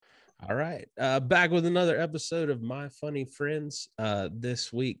All right. Back with another episode of My Funny Friends.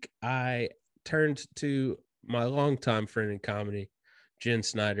 This week, I turned to my longtime friend in comedy, Jen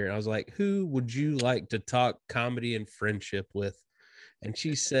Snyder. And I was like, who would you like to talk comedy and friendship with? And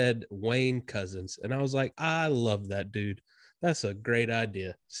she said, Wayne Couzens. And I was like, I love that dude. That's a great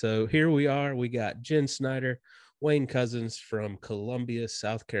idea. So here we are. We got Jen Snyder, Wayne Couzens from Columbia,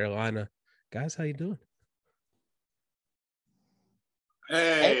 South Carolina. Guys, how you doing?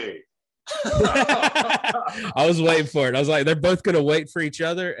 Hey. I was waiting for it. I was like, they're both going to wait for each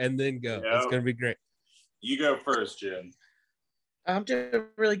other and then go. Yep. It's going to be great. You go first, Jen. I'm doing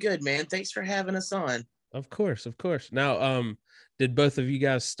really good, man. Thanks for having us on. Of course. Now, did both of you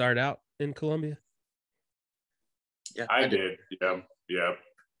guys start out in Columbia? Yeah, I did. Yeah.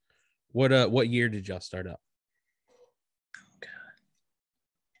 What year did y'all start out? Oh, God.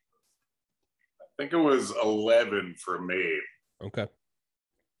 I think it was 11 for me. Okay.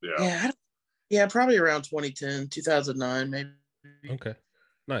 Yeah, probably around 2010, 2009, maybe. Okay,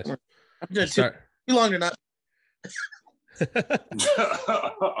 nice. I've done too long to not.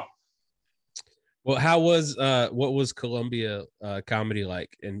 Well, what was Columbia comedy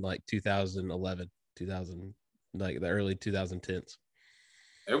like in like 2011, 2000, like the early 2010s?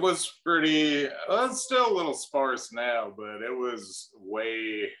 It was pretty. It's still a little sparse now, but it was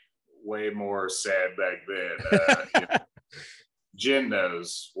way more sad back then. Jen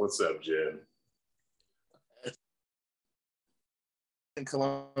knows. What's up, Jen? In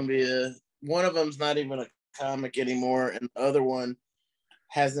Columbia, one of them's not even a comic anymore, and the other one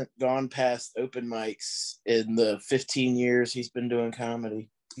hasn't gone past open mics in the 15 years he's been doing comedy.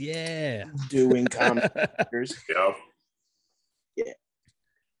 Yeah. Doing comedy. Yep. Yeah.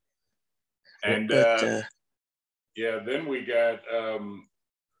 And then we got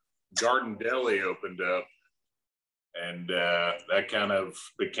Garden Deli opened up. And that kind of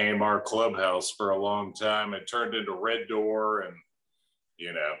became our clubhouse for a long time. It turned into Red Door. And,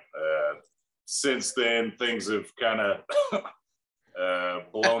 since then, things have kind of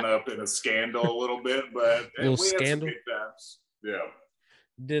blown up in a scandal a little bit. But we had some good times. Yeah.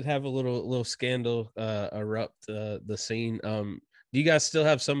 Did have a little scandal erupt the scene. Do you guys still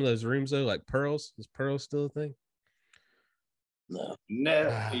have some of those rooms, though? Like Pearls? Is Pearls still a thing? No.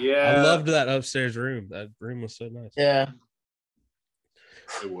 Yeah. I loved that upstairs room. That room was so nice. Yeah.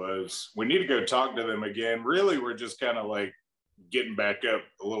 It was. We need to go talk to them again. Really, we're just kind of like getting back up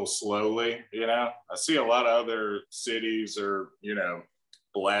a little slowly, I see a lot of other cities are,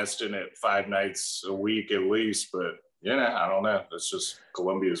 blasting it 5 nights a week at least, but, I don't know. It's just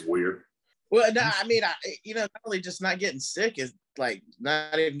Columbia's weird. Well, no, I mean, not only just not getting sick is like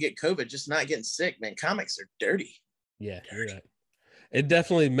not even get COVID, just not getting sick, man. Comics are dirty. Yeah, you're right. It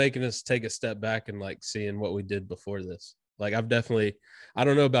definitely making us take a step back and like seeing what we did before this. Like I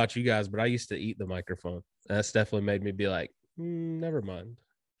don't know about you guys, but I used to eat the microphone. That's definitely made me be like, never mind.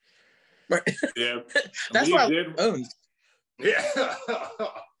 Right. Yeah. That's why Yeah.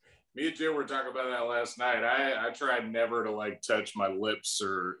 Me and Jim were talking about that last night. I tried never to like touch my lips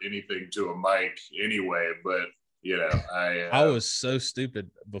or anything to a mic anyway, but I was so stupid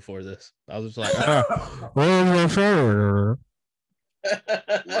before this. I was like, love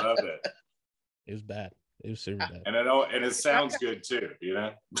it. It was bad. It was super bad. And it sounds good too,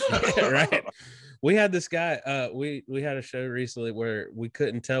 Right. We had this guy, we had a show recently where we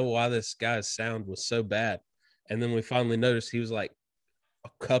couldn't tell why this guy's sound was so bad. And then we finally noticed he was like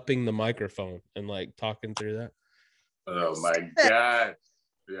cupping the microphone and like talking through that. Oh my God.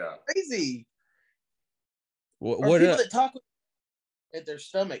 Yeah. Crazy. What people that talk at their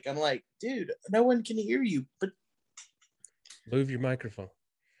stomach. I'm like, dude, no one can hear you, but move your microphone.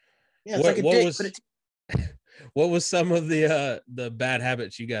 Yeah, it's like a dick, what was some of the bad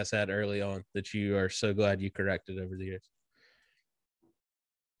habits you guys had early on that you are so glad you corrected over the years?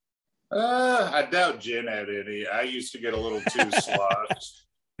 I doubt Jen had any. I used to get a little too sloshed.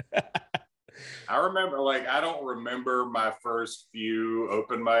 I remember, I don't remember my first few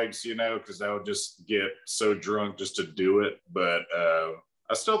open mics, because I would just get so drunk just to do it. But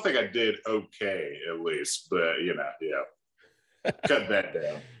I still think I did okay, at least. But, yeah. Cut that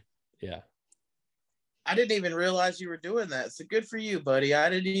down. Yeah. I didn't even realize you were doing that. So good for you, buddy. I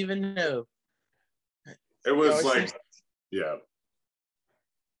didn't even know. It was yeah.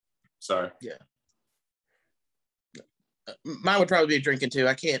 Sorry. Yeah. Mine would probably be drinking too.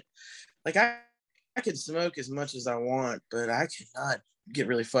 I can't, I can smoke as much as I want, but I cannot get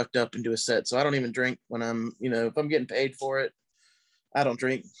really fucked up and do a set. So I don't even drink when I'm, if I'm getting paid for it, I don't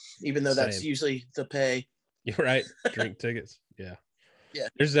drink, even though that's usually the pay. You're right. Drink tickets. Yeah. Yeah.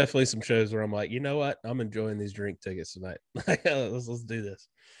 There's definitely some shows where I'm like, you know what? I'm enjoying these drink tickets tonight. let's do this.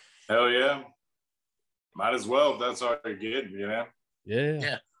 Hell yeah. Might as well if that's all you're getting, you know?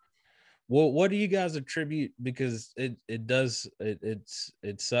 Yeah. Well, what do you guys attribute? Because it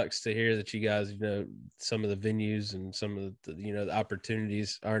sucks to hear that you guys, some of the venues and some of the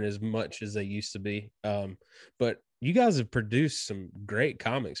opportunities aren't as much as they used to be. But you guys have produced some great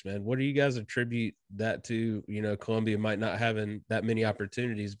comics, man. What do you guys attribute that to? Columbia might not having that many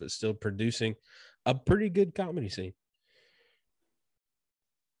opportunities, but still producing a pretty good comedy scene.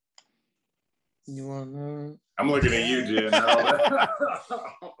 You want to know? I'm looking at you, Jen.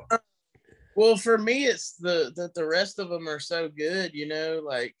 Well, for me, it's the rest of them are so good,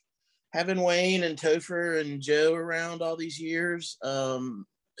 like having Wayne and Topher and Joe around all these years,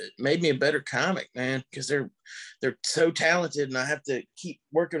 it made me a better comic, man, because they're so talented, and I have to keep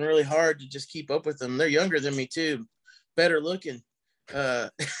working really hard to just keep up with them. They're younger than me too, better looking. I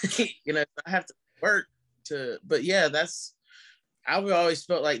have to work but yeah, I've always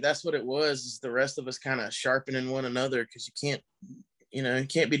felt like that's what it was, is the rest of us kind of sharpening one another, because you can't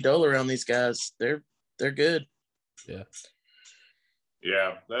be dull around these guys. They're good. Yeah.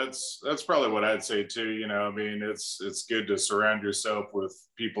 Yeah, that's probably what I'd say too. I mean, it's good to surround yourself with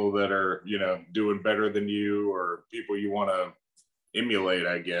people that are, doing better than you, or people you want to emulate,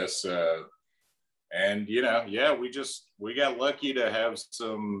 I guess. And yeah, we got lucky to have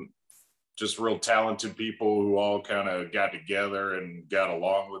some just real talented people who all kind of got together and got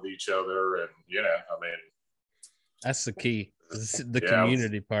along with each other. And, I mean, that's the key. The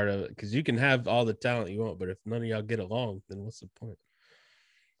community part of it, because you can have all the talent you want, but if none of y'all get along, then what's the point?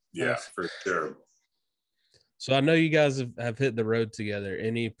 Yeah, for sure. So I know you guys have hit the road together.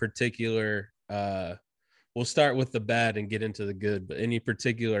 Any particular we'll start with the bad and get into the good, but any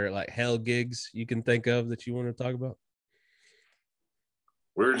particular like hell gigs you can think of that you want to talk about?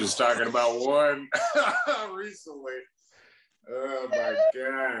 We were just talking about one recently. Oh my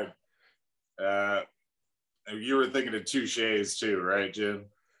God. You were thinking of Touche's too, right, Jim?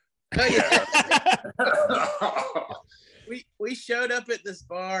 Oh, yeah. We showed up at this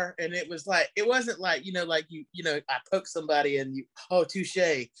bar, and it wasn't like, I poked somebody and touche.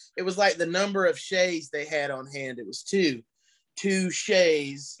 It was like the number of shays they had on hand. It was two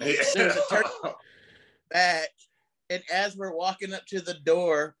shays. Yeah. There's a turkey back. And as we're walking up to the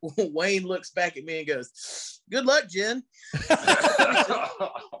door, Wayne looks back at me and goes, "Good luck, Jen."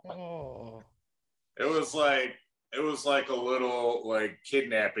 Oh. It was like a little like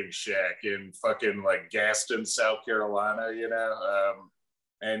kidnapping shack in fucking like Gaston, South Carolina,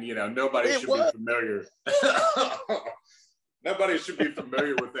 and nobody should be familiar. Nobody should be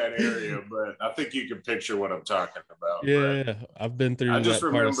familiar with that area, but I think you can picture what I'm talking about. Yeah, but I've been through. I just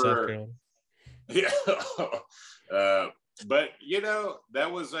that part of South remember. Carolina. Yeah. But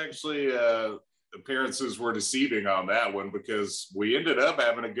that was actually appearances were deceiving on that one, because we ended up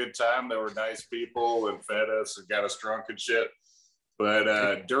having a good time. There were nice people and fed us and got us drunk and shit.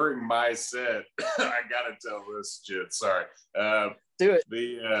 But during my set, I gotta tell this, Jit. Sorry. Do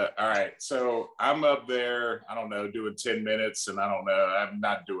it. All right. So I'm up there, I don't know, doing 10 minutes, and I don't know, I'm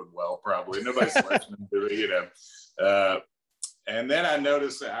not doing well, probably. Nobody's listening to it, And then I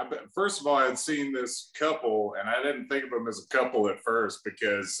noticed that, first of all, I had seen this couple, and I didn't think of them as a couple at first,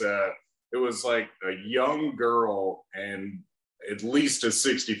 because it was like a young girl and at least a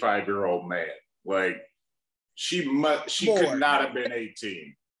 65-year-old man. Like, she could not have been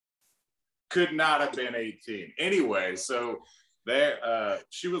 18. Could not have been 18. Anyway, so there,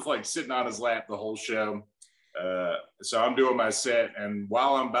 she was like sitting on his lap the whole show. So I'm doing my set, and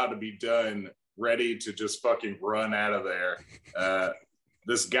while I'm about to be done, ready to just fucking run out of there,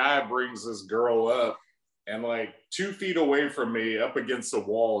 this guy brings this girl up, and like 2 feet away from me, up against the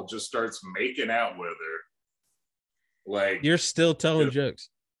wall, just starts making out with her. Like, you're still telling jokes.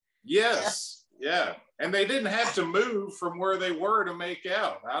 Yes. Yeah. And they didn't have to move from where they were to make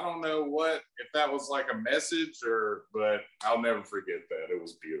out. I don't know if that was like a message, but I'll never forget that. It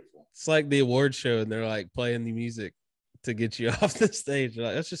was beautiful. It's like the award show, and they're like playing the music to get you off the stage.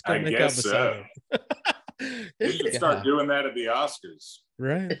 Like, let's just go make out beside him. You should start doing that at the Oscars.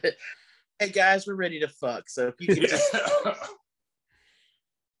 Right. Hey guys, we're ready to fuck. So if you can just...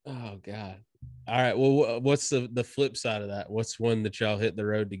 Oh God. All right. Well, what's the flip side of that? What's one that y'all hit the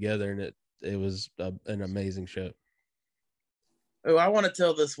road together and it was an amazing show? Oh, I want to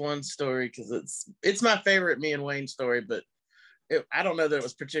tell this one story because it's my favorite me and Wayne story, but I don't know that it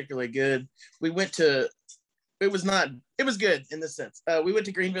was particularly good. It was good in this sense. We went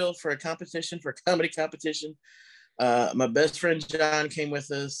to Greenville for a comedy competition. My best friend John came with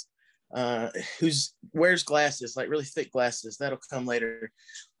us, wears glasses, like really thick glasses. That'll come later.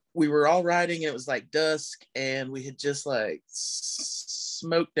 We were all riding, and it was like dusk, and we had just like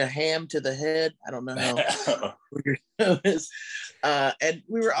smoked a ham to the head. I don't know how your show is. And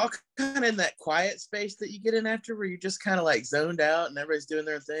we were all kind of in that quiet space that you get in after, where you're just kind of like zoned out and everybody's doing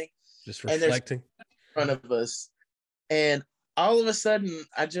their thing. Just reflecting. In front of us. And all of a sudden,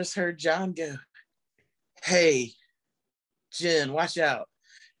 I just heard John go, "Hey, Jen, watch out."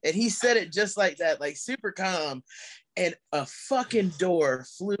 And he said it just like that, like super calm. And a fucking door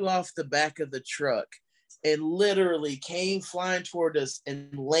flew off the back of the truck and literally came flying toward us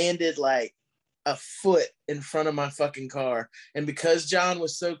and landed like a foot in front of my fucking car. And because John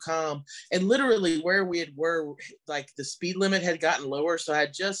was so calm, and literally where we were, like the speed limit had gotten lower, so I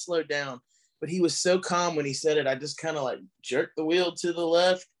had just slowed down. But he was so calm when he said it, I just kind of like jerked the wheel to the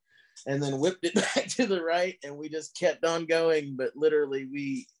left and then whipped it back to the right, and we just kept on going. But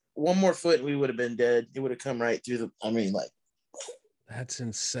literally, one more foot and we would have been dead. It would have come right through that's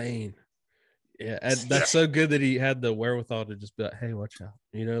insane. Yeah, and that's so good that he had the wherewithal to just be like, "Hey, watch out,"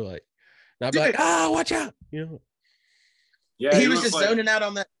 like not be like, watch out, Yeah, he was just like, zoning out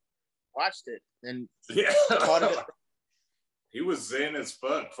on that. Watched it and caught it. He was zen as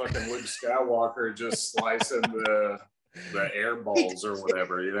fuck, fucking Luke Skywalker, just slicing the air balls or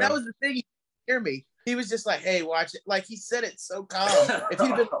whatever. That was the thing. He didn't hear me. He was just like, "Hey, watch it." Like he said it so calm. If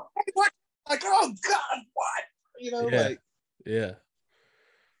he'd been "Hey, what?" Like, "Oh God, what?" Yeah. Yeah.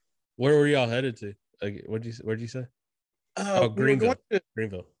 Where were y'all headed to? Where'd you say? Greenville.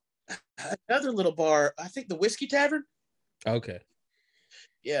 Greenville. Another little bar. I think the Whiskey Tavern. Okay.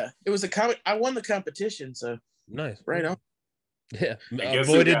 Yeah, it was I won the competition, so nice. Right on. Yeah,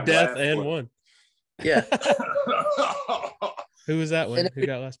 avoided death and won. Yeah. Who was that one? Who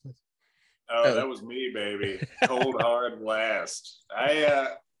got last place? Oh, that was me, baby. Cold hard last.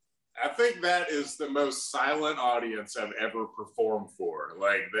 I think that is the most silent audience I've ever performed for.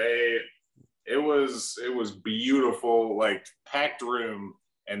 Like it was beautiful, like packed room,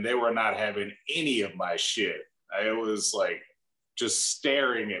 and they were not having any of my shit. It was like just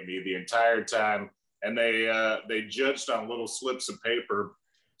staring at me the entire time. And they judged on little slips of paper.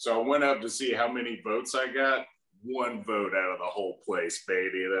 So I went up to see how many votes I got. 1 vote out of the whole place,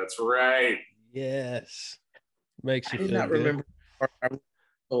 baby. That's right. Yes. Makes you feel good. I did not remember I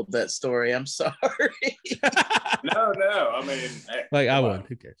told that story. I'm sorry. No. I mean, like I won.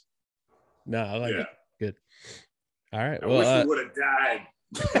 Who cares? No, I like it. Good. All right. I wish we would have died.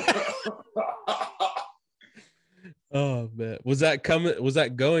 Oh man. Was that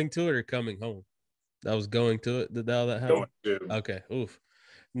going to it or coming home? That was going to it. Did all that happen? Okay. Oof.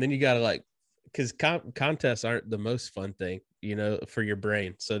 And then you gotta because contests aren't the most fun thing, for your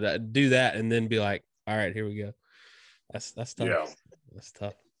brain. So do that and then be like, all right, here we go. That's tough. Yeah. That's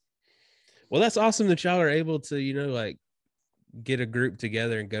tough. Well, that's awesome that y'all are able to, get a group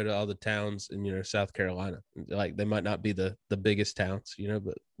together and go to all the towns in, South Carolina. Like they might not be the biggest towns,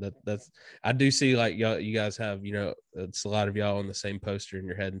 but that's, I do see you guys have, it's a lot of y'all on the same poster and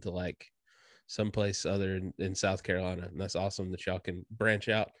you're heading to someplace other in South Carolina. And that's awesome that y'all can branch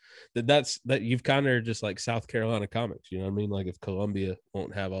out. That you've kind of just like South Carolina comics, you know what I mean? Like if Columbia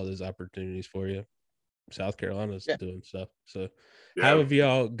won't have all those opportunities for you, South Carolina's doing stuff. So how have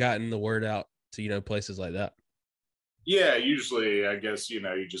y'all gotten the word out to, places like that? Yeah, usually I guess, you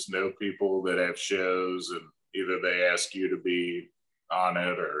just know people that have shows and either they ask you to be on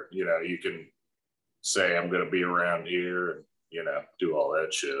it or, you can say I'm going to be around here and, do all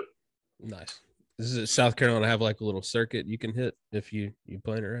that shit. Nice. This is South Carolina have a little circuit you can hit if you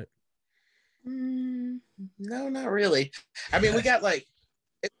playing it right? No, not really. I mean, we got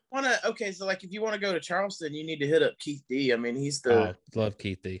if you want to go to Charleston, you need to hit up Keith D. I mean, he's love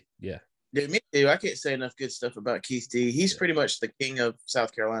Keith D. Yeah. Dude, me too. I can't say enough good stuff about Keith D. He's pretty much the king of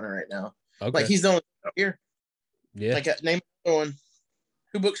South Carolina right now. Okay. He's the only here. Yeah. Name one.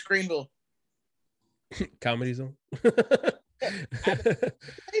 Who books Greenville? Comedy Zone.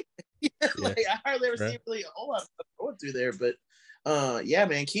 I hardly ever see really a whole lot of stuff going through there, but yeah,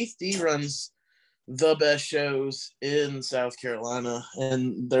 man, Keith D runs the best shows in South Carolina,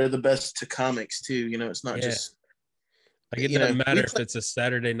 and they're the best to comics too. It's not just it doesn't matter if it's a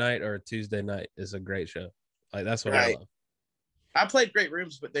Saturday night or a Tuesday night. It's a great show. That's what I love. I played great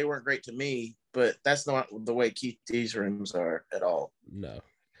rooms, but they weren't great to me. But that's not the way Keith D's rooms are at all. No,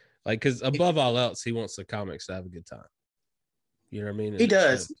 because above all else, he wants the comics to have a good time. You know what I mean? He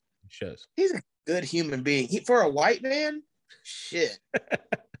does. Shows. He's a good human being. For a white man, shit.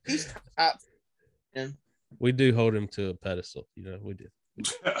 He's top. We do hold him to a pedestal. We do.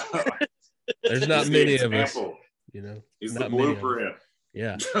 There's not many of us. He's the blueprint.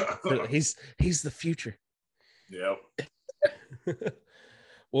 Yeah. He's the future. Yep.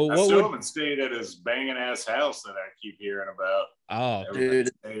 Well, I what still would? haven't stayed at his banging ass house that I keep hearing about. Oh, Everybody Dude,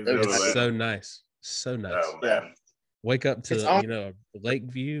 stays so over it's there. so nice, so nice. Oh Yeah. man, Wake up It's to all- a lake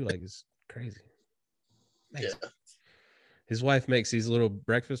view, like it's crazy. Amazing. Yeah. His wife makes these little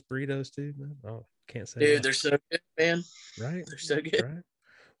breakfast burritos too. Man. Oh, can't say Dude, enough. they're so good, man. Right, They're so good. right.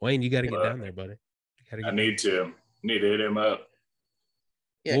 Wayne, you got to get Well, down there, buddy. You got to I get. need to hit him up.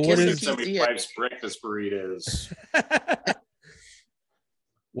 Yeah, Well, what Kissing is- Some of Keith, your yeah. wife's breakfast burritos.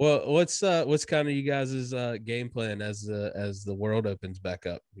 Well, what's kind of you guys' game plan as the world opens back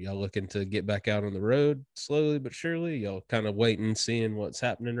up? Y'all looking to get back out on the road slowly but surely? Y'all kind of waiting, seeing what's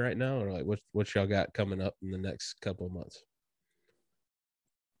happening right now, or like what y'all got coming up in the next couple of months?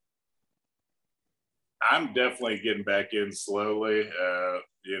 I'm definitely getting back in slowly.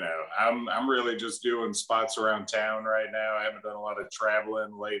 I'm really just doing spots around town right now. I haven't done a lot of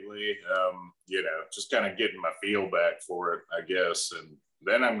traveling lately. Just kind of getting my feel back for it, I guess. And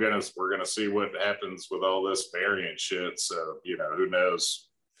then we're gonna see what happens with all this variant shit. So, who knows?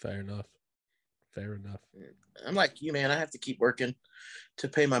 Fair enough. I'm like you, man. I have to keep working to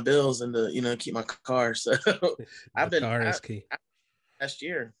pay my bills and to keep my car. So The car is key. last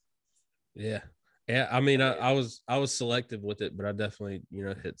year. Yeah. I mean, I was selective with it, but I definitely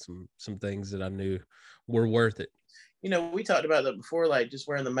hit some things that I knew were worth it. We talked about that before, like just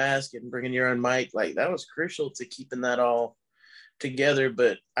wearing the mask and bringing your own mic. Like that was crucial to keeping that all together.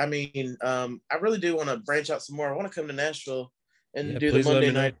 But I mean, I really do want to branch out some more. I want to come to Nashville and do the please let Monday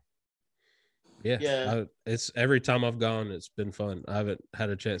me know. night. Yeah. It's every time I've gone, it's been fun. I haven't had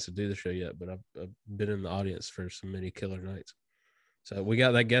a chance to do the show yet, but I've been in the audience for so many killer nights. So we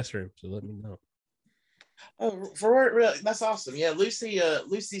got that guest room. So let me know. Oh, for real, that's awesome. Yeah, Lucy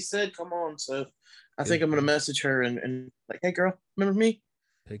said, "Come on." So I think I'm gonna message her and like, "Hey, girl, remember me?"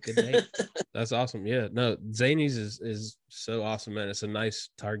 Pick a date. That's awesome. Yeah, no, Zanies is so awesome, man. It's a nice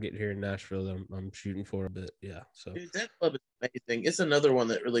target here in Nashville that I'm shooting for a bit. Yeah, so Dude, that club is amazing. It's another one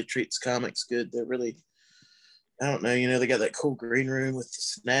that really treats comics good. They're really, I don't know, they got that cool green room with the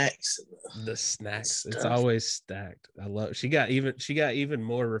snacks. The snacks, it's stuff. always stacked. I love. She got even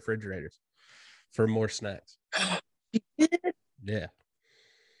more refrigerators for more snacks. Yeah.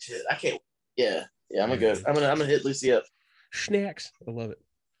 Shit, I can't. Yeah, I'm gonna go. I'm gonna hit Lucy up. Snacks. I love it.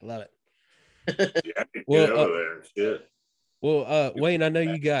 Yeah, I can Well, get over there. Shit. Well, Wayne, I know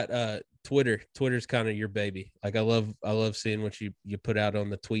you got Twitter. Twitter's kind of your baby. Like I love seeing what you put out on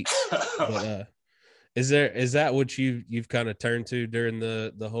the tweets. But is that what you've kind of turned to during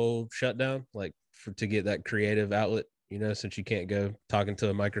the whole shutdown, like to get that creative outlet? Since you can't go talking to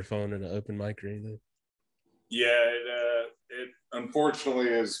a microphone and an open mic or anything. Yeah, it unfortunately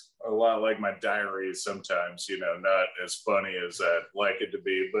is a lot like my diary sometimes, not as funny as I'd like it to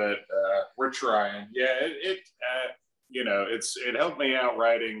be, but we're trying. Yeah, it helped me out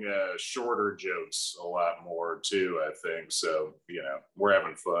writing shorter jokes a lot more too, I think. So, we're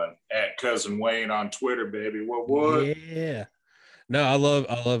having fun. At Cousin Wayne on Twitter, baby. What? Yeah. No, I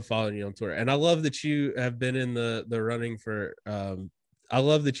love following you on Twitter. And I love that you have been in the running for I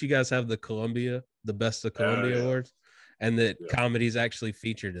love that you guys have the Best of Columbia Awards, and that comedy's actually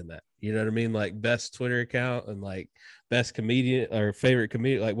featured in that. You know what I mean? Like best Twitter account and like best comedian or favorite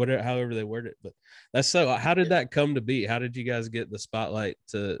comedian, like whatever, however they word it. But that's so. How did that come to be? How did you guys get the spotlight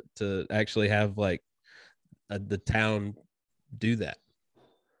to actually have like the town do that?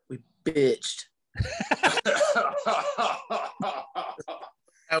 We bitched.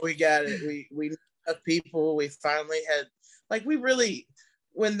 How we got it. We have people. We finally had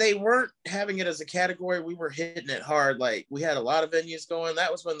when they weren't having it as a category, we were hitting it hard. Like we had a lot of venues going. That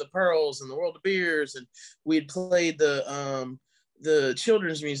was when the Pearls and the World of Beers, and we'd played the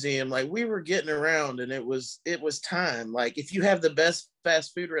Children's Museum. Like we were getting around, and it was time. Like if you have the best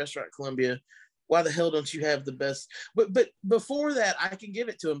fast food restaurant in Columbia, why the hell don't you have the best? But before that, I can give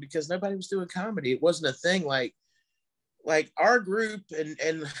it to them because nobody was doing comedy. It wasn't a thing. Like our group,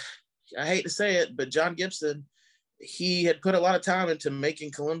 and I hate to say it, but John Gibson, he had put a lot of time into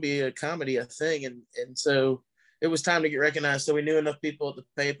making Columbia comedy a thing. And so it was time to get recognized. So we knew enough people at the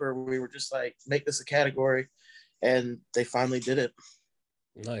paper. We were just like, make this a category. And they finally did it.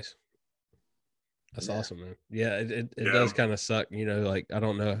 Nice. That's awesome, man. Yeah, it does kind of suck. Like, I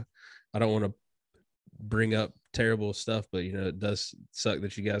don't know. I don't want to bring up terrible stuff, but, it does suck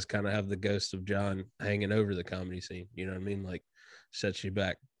that you guys kind of have the ghost of John hanging over the comedy scene. You know what I mean? Like, sets you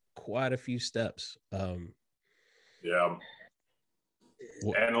back quite a few steps. Yeah.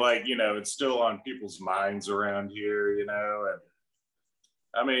 And it's still on people's minds around here, and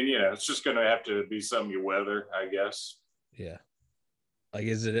I mean, it's just going to have to be something you weather, I guess. Yeah. Like,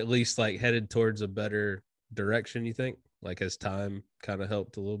 is it at least like headed towards a better direction, you think? Like, has time kind of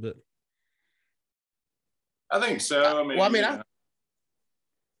helped a little bit? I think so. I mean, well, I mean,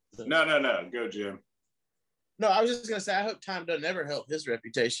 no. Go, Jim. No, I was just gonna say I hope time doesn't ever help his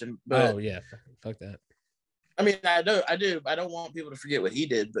reputation. But Oh yeah, fuck that. I mean, I do. I don't want people to forget what he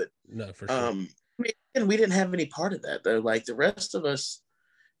did, but No, for sure. I mean, we didn't have any part of that though. Like the rest of us,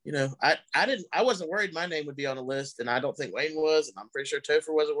 you know, I wasn't worried my name would be on a list, and I don't think Wayne was, and I'm pretty sure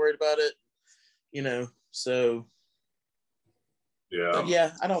Topher wasn't worried about it. You know, so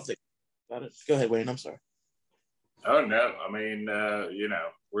yeah, I don't think about it. Go ahead, Wayne. I'm sorry. Oh no, I mean, you know,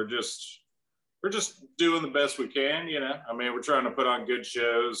 we're just doing the best we can. You know, I mean, we're trying to put on good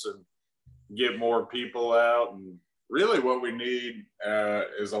shows and get more people out, and really, what we need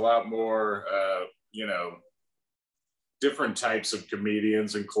is a lot more, you know, different types of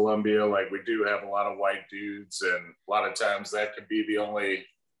comedians in Columbia. Like we do have a lot of white dudes, and a lot of times that could be the only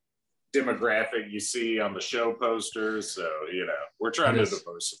demographic you see on the show posters. So, you know, we're trying to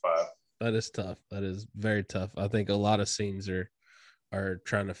diversify. That is tough. That is very tough. I think a lot of scenes are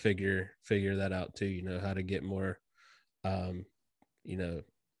trying to figure that out too, you know, how to get more you know,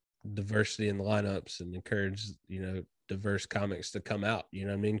 diversity in the lineups and encourage, you know, diverse comics to come out, you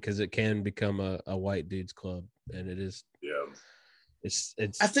know what I mean? Because it can become a white dudes club, and it is. Yeah. It's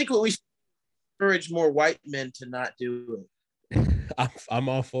I think what we should encourage more white men to not do it. I'm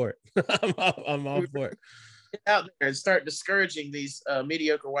all for it. I'm all for it. Get out there and start discouraging these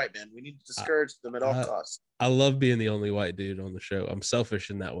mediocre white men. We need to discourage them at all costs. I love being the only white dude on the show. I'm selfish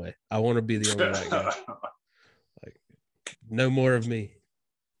in that way. I want to be the only white guy. Like, no more of me.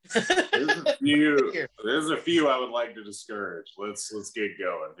 There's a few I would like to discourage. Let's get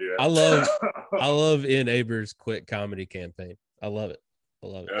going. Yeah. I love Ian Aber's Quit Comedy campaign. I love it.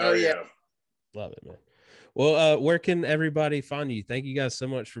 Oh yeah. Love it, man. Well, where can everybody find you? Thank you guys so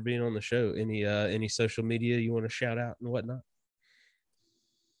much for being on the show. Any social media you want to shout out and whatnot?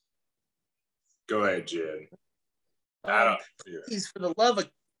 Go ahead, Jen. Please, for the love of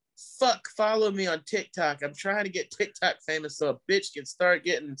fuck, follow me on TikTok. I'm trying to get TikTok famous so a bitch can start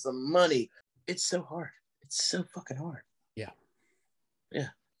getting some money. It's so hard. It's so fucking hard. Yeah.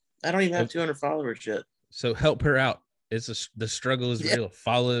 I don't even have 200 followers yet. So help her out. The struggle is real.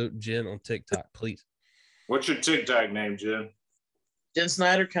 Follow Jen on TikTok, please. What's your TikTok name, Jen? Jen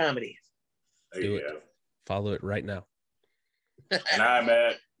Snyder Comedy. Do it. Follow it right now. And I'm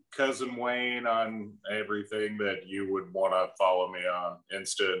at Cousin Wayne on everything that you would want to follow me on,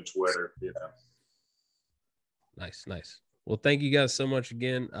 Insta and Twitter, you know. Nice. Well, thank you guys so much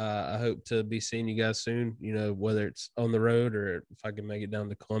again. I hope to be seeing you guys soon, you know, whether it's on the road or if I can make it down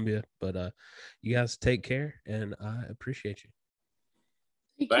to Columbia. But you guys take care, and I appreciate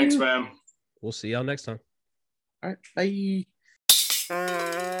you. Thanks, man. We'll see y'all next time. All right.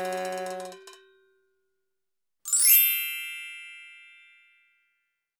 Bye.